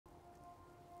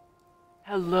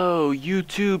Hello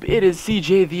YouTube, it is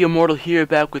CJ the Immortal here,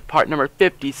 back with part number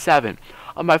 57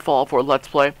 of my Fallout 4 Let's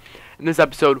Play. In this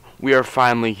episode, we are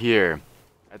finally here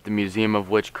at the Museum of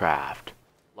Witchcraft.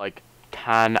 Like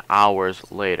 10 hours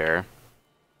later,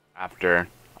 after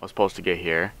I was supposed to get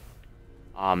here.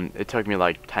 It took me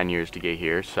like 10 years to get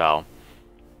here, so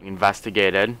we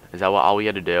investigated. Is that all we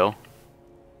had to do? Is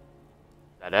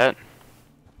that it?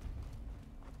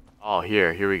 Oh,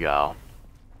 here we go.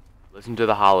 Listen to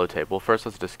the holotape. Well, first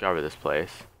let's discover this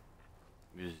place.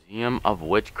 Museum of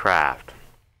Witchcraft.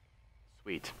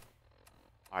 Sweet.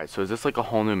 Alright, so is this like a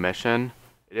whole new mission?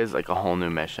 It is like a whole new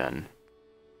mission.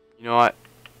 You know what?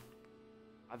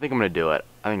 I think I'm gonna do it.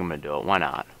 Why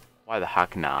not? Why the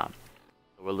heck not?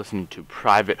 So we're listening to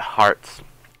Private Heart's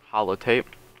holotape.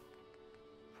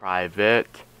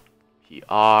 Private. PR.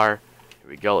 Here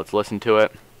we go. Let's listen to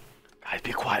it. Guys,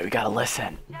 be quiet. We gotta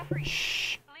listen. Jeffrey,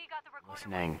 Shh. Lee got the recorder.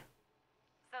 Listening.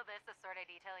 So this the sort of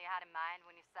detail you had in mind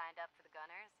when you signed up for the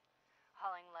Gunners?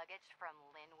 Hauling luggage from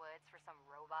Linwoods for some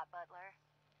robot butler?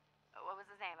 What was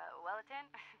his name? Wellerton?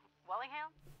 Wallingham?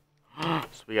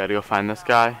 So we gotta go find this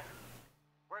guy.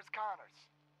 Where's Connors?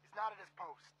 He's not at his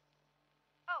post.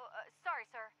 Oh, sorry,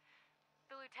 sir.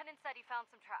 The lieutenant said he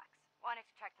found some tracks. Wanted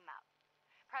to check them out.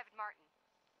 Private Martin.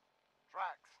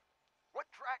 Tracks. What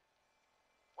track?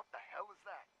 What the hell is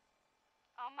that?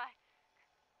 Oh my...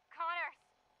 Connors!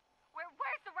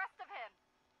 Where's the rest of him?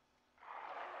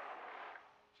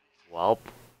 Welp.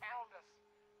 Found us.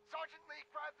 Sergeant Lee,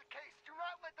 grab the case. Do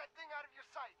not let that thing out of your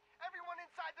sight. Everyone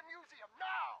inside the museum,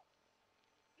 now!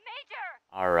 Major!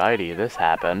 Alrighty, this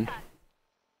happened.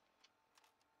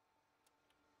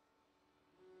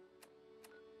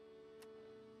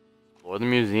 Explore the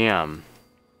museum.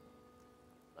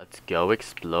 Let's go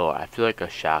explore. I feel like a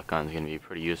shotgun's gonna be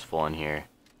pretty useful in here.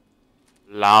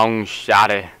 Long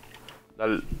shotty.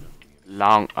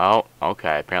 Oh,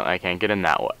 okay. Apparently I can't get in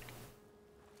that way.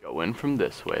 Go in from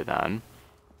this way then.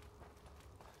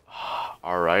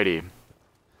 Alrighty.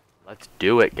 Let's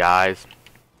do it, guys.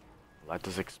 Let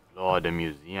us explore the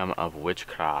Museum of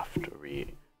Witchcraft.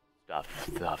 Stuff,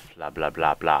 blah blah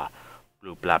blah blah.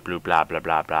 Blue blah blue blah blah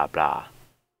blah blah blah.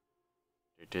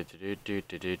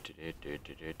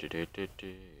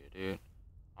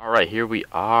 Alright, here we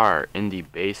are in the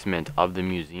basement of the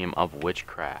Museum of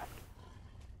Witchcraft.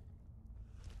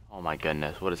 Oh my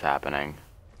goodness, what is happening?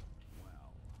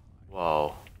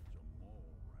 Whoa.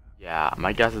 Yeah,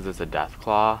 my guess is it's a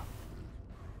Deathclaw.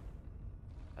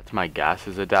 That's my guess,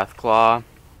 is a Deathclaw.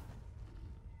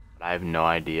 But I have no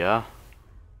idea.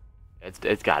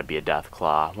 It's gotta be a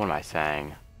Deathclaw. What am I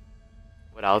saying?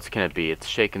 What else can it be? It's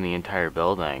shaking the entire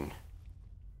building.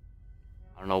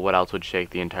 I don't know what else would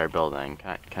shake the entire building.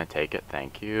 Can I take it?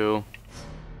 Thank you.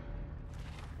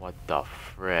 What the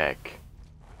frick?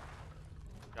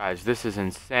 Guys, this is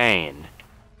insane.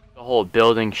 The whole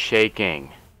building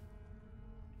shaking.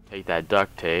 Take that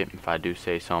duct tape, if I do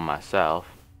say so myself.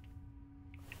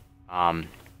 Oh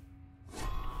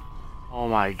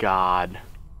my god.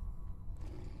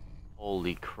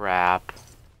 Holy crap.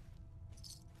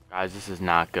 Guys, this is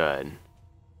not good.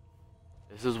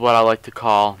 This is what I like to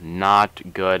call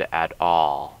not good at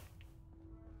all.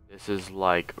 This is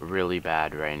like really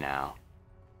bad right now.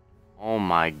 Oh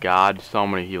my god, so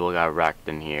many people got wrecked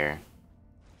in here.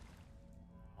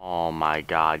 Oh my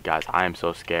god, guys, I am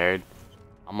so scared.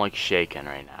 I'm like shaking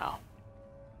right now.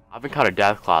 I've been caught a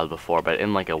Deathclaw before, but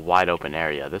in like a wide open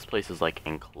area. This place is like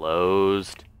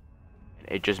enclosed. And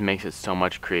it just makes it so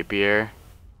much creepier.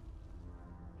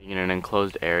 Being in an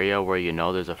enclosed area where you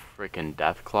know there's a freaking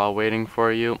Deathclaw waiting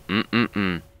for you.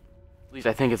 At least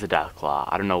I think it's a Deathclaw.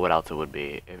 I don't know what else it would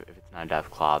be. If it's not a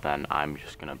Deathclaw, then I'm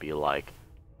just gonna be like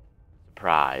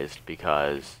surprised,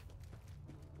 because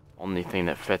only thing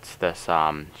that fits this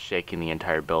shaking the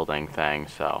entire building thing.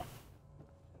 So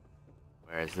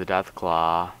where's the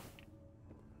Deathclaw?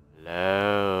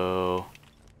 Hello?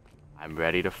 I'm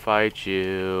ready to fight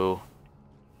you.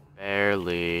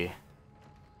 Barely.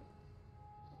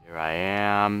 Here I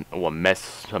am. Oh,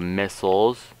 some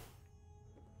missiles.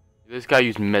 This guy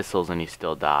used missiles and he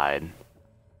still died.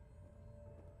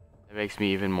 That makes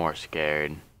me even more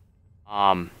scared.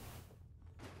 I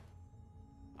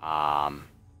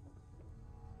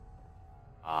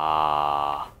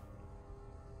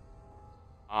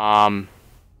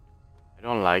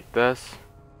don't like this.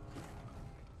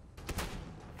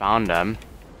 Found him.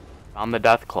 Found the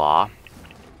Deathclaw.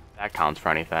 That counts for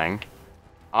anything.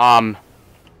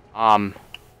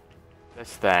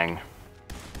 This thing.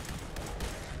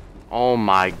 Oh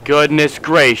my goodness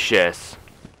gracious.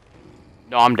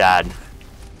 No, I'm dead.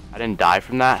 I didn't die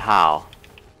from that? How?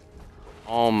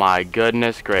 Oh my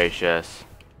goodness gracious.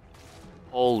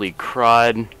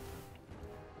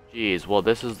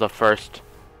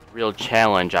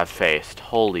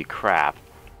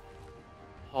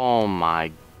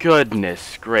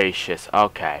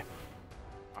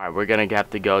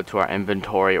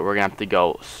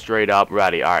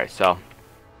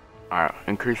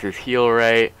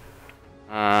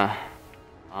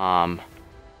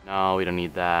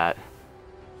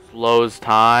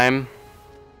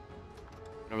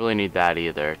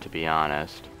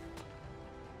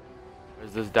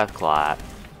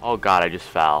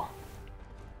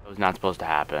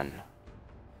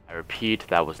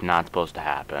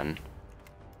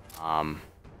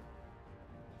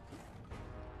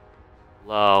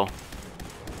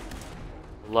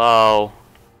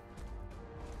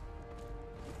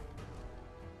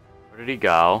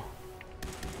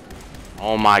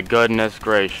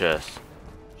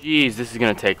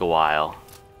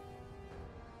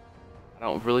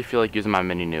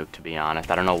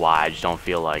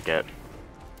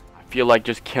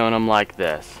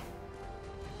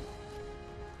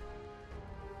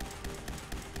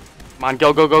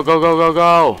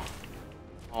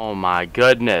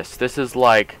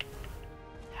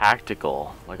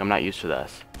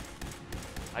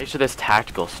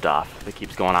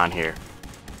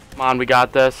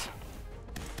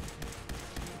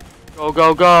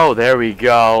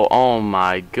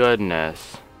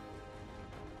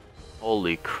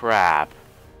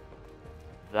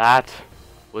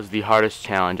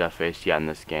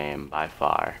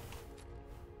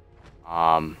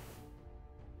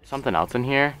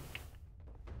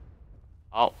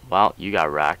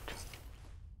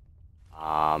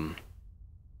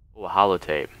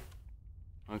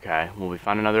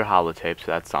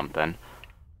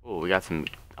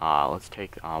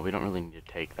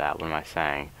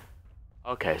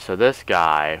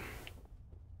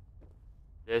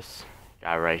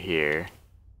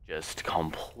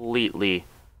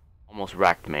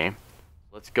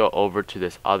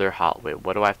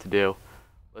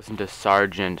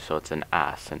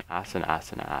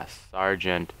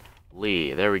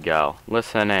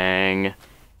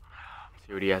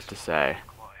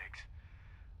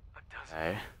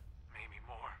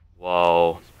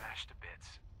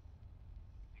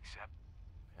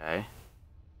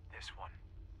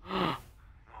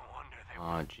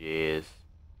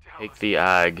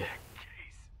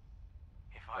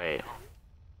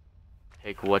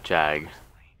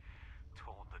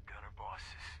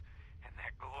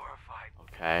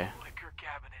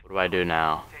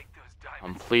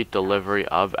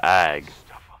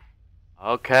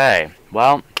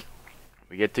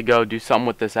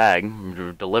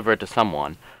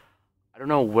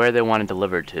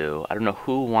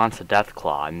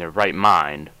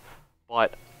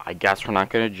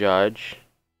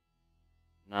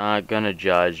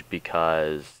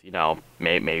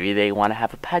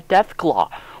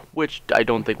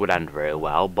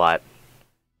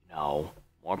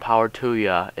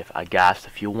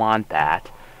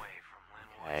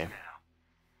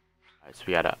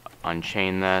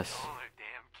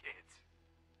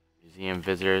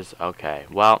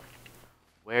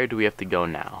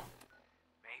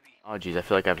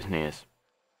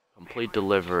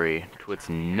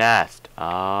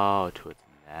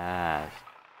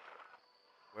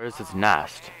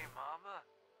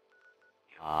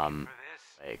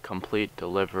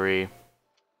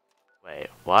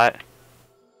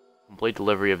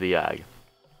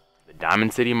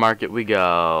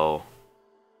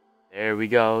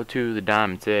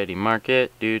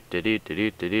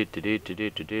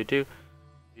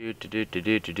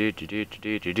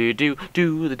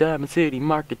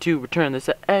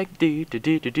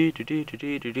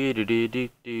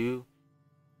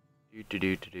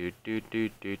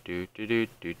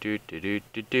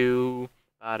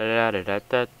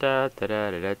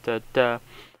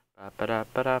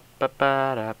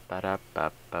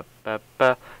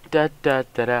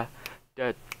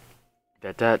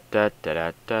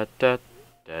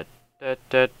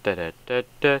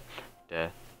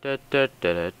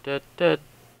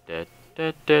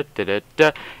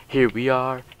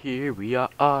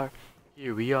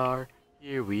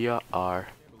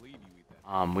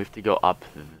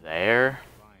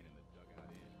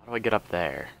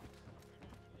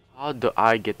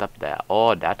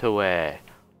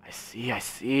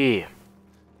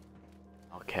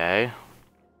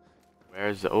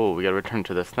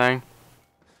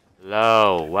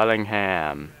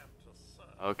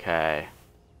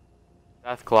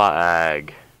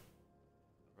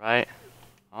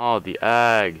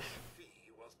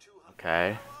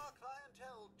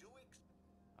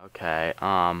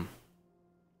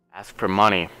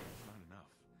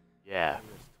 Yeah.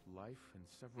 Life and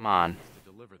several Come on. days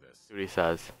to deliver this. See what he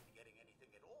says.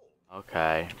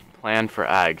 Okay. Plan for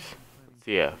eggs.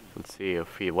 Let's see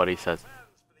if what he says.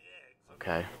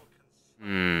 Okay.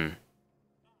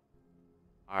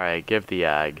 Alright, give the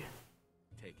egg.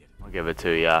 Take it. I'll give it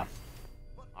to ya.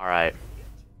 Alright.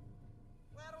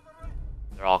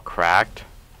 They're all cracked.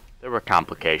 There were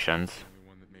complications. Only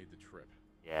one that made the trip.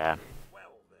 Yeah.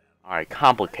 Alright,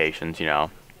 complications, you know.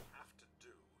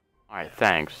 Alright,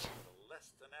 thanks.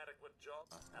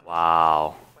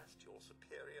 Wow.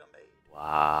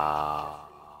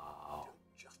 Wow.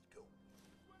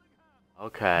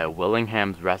 Okay,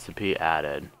 Willingham's recipe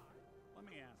added.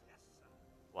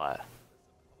 What?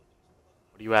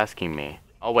 What are you asking me?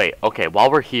 Oh wait, okay, while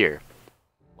we're here,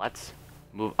 let's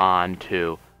move on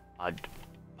to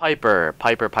Piper.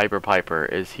 Piper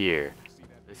is here.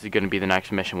 This is gonna be the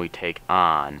next mission we take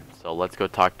on. So let's go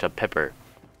talk to Pipper.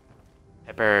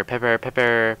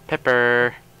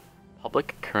 Pipper.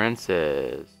 Public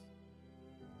occurrences.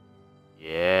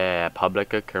 Yeah,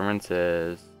 public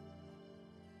occurrences.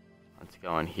 Let's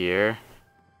go in here.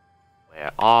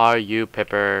 Where are you,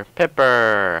 Pipper?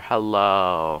 Pipper!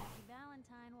 Hello.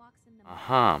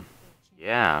 Uh-huh.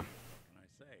 Yeah.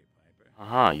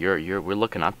 Uh-huh, we're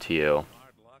looking up to you.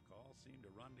 Hard luck all seem to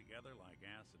run together like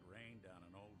acid rain down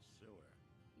an old sewer.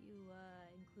 You,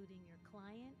 including your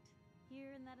client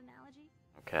here in that analogy?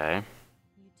 Okay.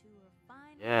 You two are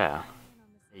fine. Yeah.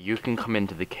 You can come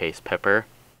into the case, Pipper.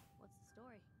 What's the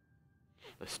story?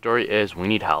 The story is we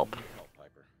need help. Help,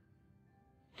 Piper.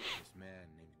 This man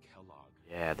named Kellogg.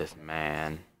 Yeah, this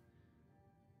man.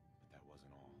 But that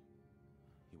wasn't all.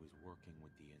 He was working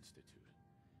with the Institute.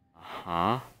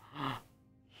 Uh-huh.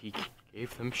 He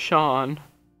gave them Sean.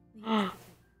 The Institute.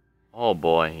 Oh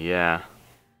boy, yeah.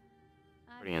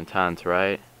 Pretty intense,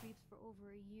 right? Creeps for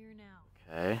over a year now.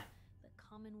 Okay. The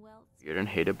Commonwealth. Feared and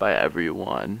hated by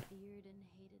everyone. Feared and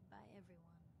hated by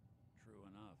everyone. True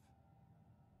enough.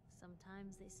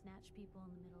 Sometimes they snatch people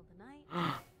in the middle of the night,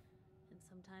 and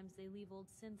sometimes they leave old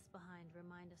synths behind to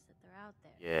remind us that they're out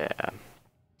there. Yeah.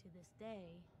 To this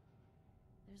day,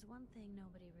 there's one thing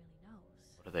nobody really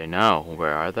knows. What do they know?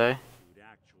 Where are they? Who it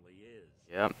actually is.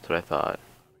 Yep, that's what I thought.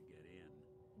 How to get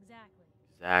in. Exactly.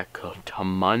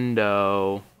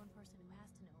 Zacotamundo. One person who has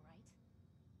to know, right?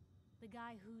 The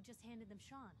guy who just handed them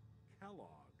Sean.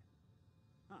 Kellogg.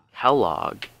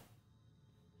 Kellogg.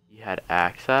 He had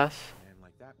access? A man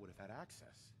like that would have had access.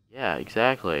 Yeah,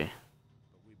 exactly.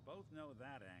 But we both know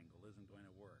that angle isn't going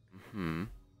to work. Hmm.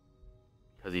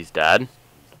 Because he's dead?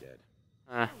 He's dead.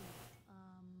 Eh.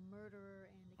 Murderer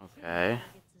and a Okay. killer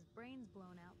who gets his brains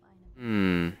blown out by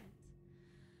an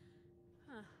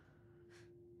Huh.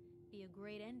 Be a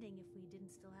great ending if we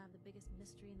didn't still have the biggest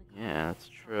mystery in the comic. Yeah, that's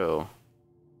true.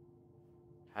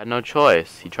 Had no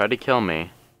choice. He tried to kill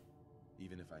me.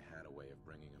 Even if I had a way of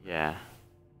bringing him Yeah.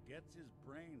 Gets his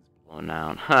brains Blown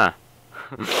out. Huh.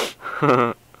 brains.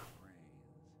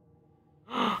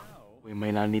 No, We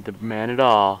may not need the man at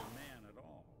all. man at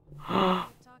all. You're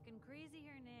talking crazy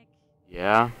here, Nick.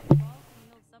 Yeah? Ball from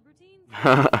the old subroutines?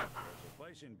 There's a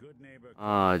place in Good Neighbor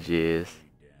Oh, jeez.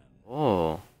 Den.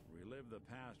 Oh. Relive the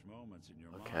past moments in your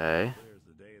Okay. mind clear as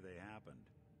the day they happened.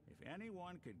 If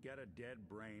anyone could get a dead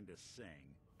brain to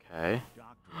sing, Okay.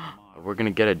 Dr. Amari We're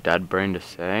gonna get a dead brain to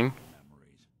sing?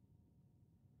 memories.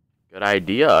 Good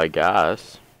idea, I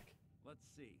guess. Let's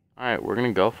see. Alright, we're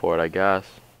gonna go for it, I guess.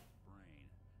 Brain.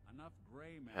 Enough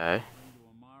gray matter Okay. to bring to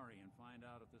Amari and find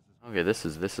out if this is Okay, this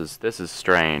is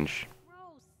strange.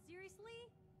 Gross,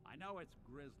 seriously? I know it's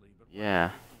grisly, but Yeah.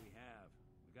 what else do we have?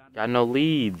 We Got no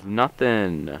leads,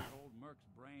 nothing. Old Merc's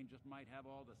brain just might have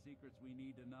all the secrets we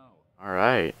need to know.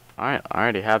 Alright. Alright, I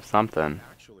already have something.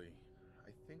 Actually,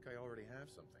 I think I already have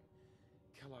something.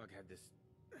 Kellogg had this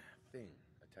thing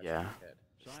attached Yeah. to his head.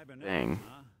 Cybernetics, Thing.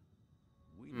 huh?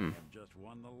 We Hmm. may have just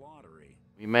won the lottery.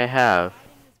 We may have.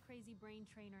 Riding this crazy brain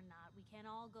train or not, we can't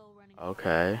all go running.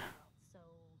 Okay. So,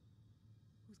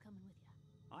 who's coming with you?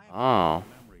 I Oh. have a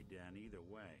memory den either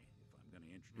way if I'm going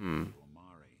to introduce Hmm. you to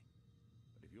Amari.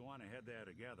 But if you want to head there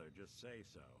together, just say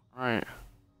so. Alright.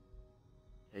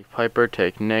 Take Piper,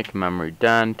 take Nick, memory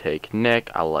done, take Nick.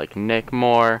 I like Nick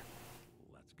more.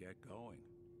 Let's get going.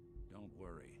 Don't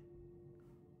worry.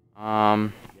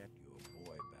 Get your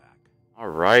boy back.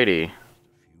 Alrighty. Just a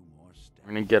few more steps.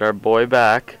 We're gonna get our boy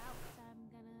back. I'm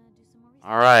gonna do some more research.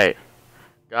 Alright.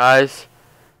 Guys,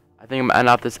 I think I'm gonna end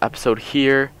off this episode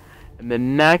here. In the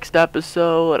next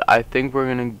episode, I think we're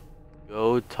gonna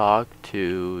go talk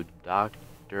to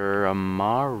Dr.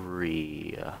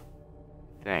 Amari.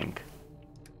 Think.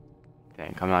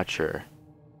 I'm not sure.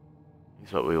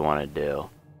 That's what we want to do.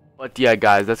 But yeah,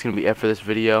 guys, that's gonna be it for this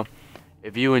video.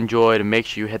 If you enjoyed, make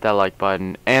sure you hit that like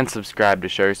button and subscribe to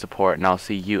show your support, and I'll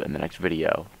see you in the next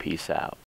video. Peace out.